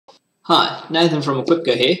Hi, Nathan from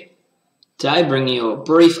Equipco here. Today bringing you a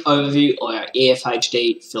brief overview of our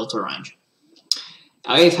EFHD filter range.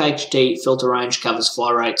 Our EFHD filter range covers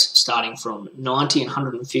flow rates starting from 90 and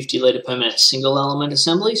 150 litre per minute single element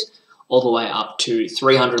assemblies all the way up to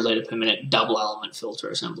 300 litre per minute double element filter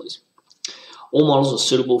assemblies. All models are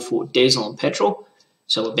suitable for diesel and petrol,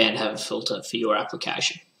 so we're bound to have a filter for your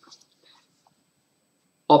application.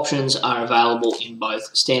 Options are available in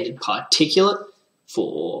both standard particulate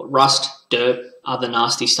for rust, dirt, other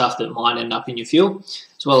nasty stuff that might end up in your fuel,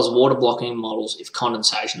 as well as water blocking models if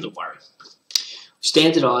condensation is a worry. We've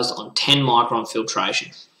standardised on 10 micron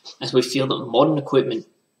filtration, as we feel that modern equipment,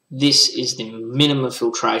 this is the minimum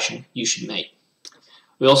filtration you should meet.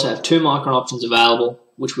 We also have 2 micron options available,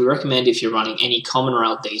 which we recommend if you're running any common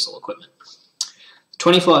rail diesel equipment.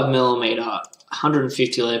 25mm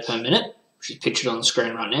 150 litre per minute, which is pictured on the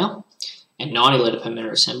screen right now, and 90 litre per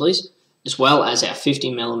minute assemblies, as well as our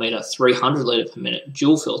 50mm 300 litre per minute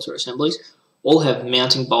dual filter assemblies, all have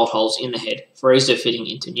mounting bolt holes in the head for easier fitting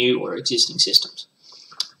into new or existing systems.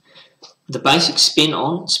 With the basic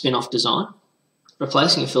spin-on, spin-off design,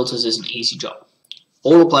 replacing your filters is an easy job.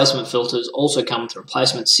 All replacement filters also come with a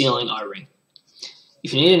replacement sealing O-ring.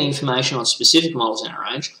 If you need any information on specific models in our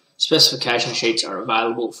range, specification sheets are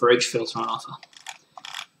available for each filter on offer.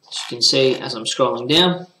 As you can see as I'm scrolling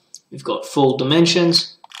down, we've got full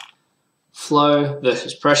dimensions, flow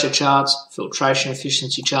versus pressure charts, filtration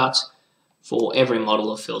efficiency charts for every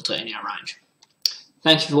model of filter in our range.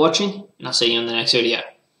 Thank you for watching, and I'll see you in the next video.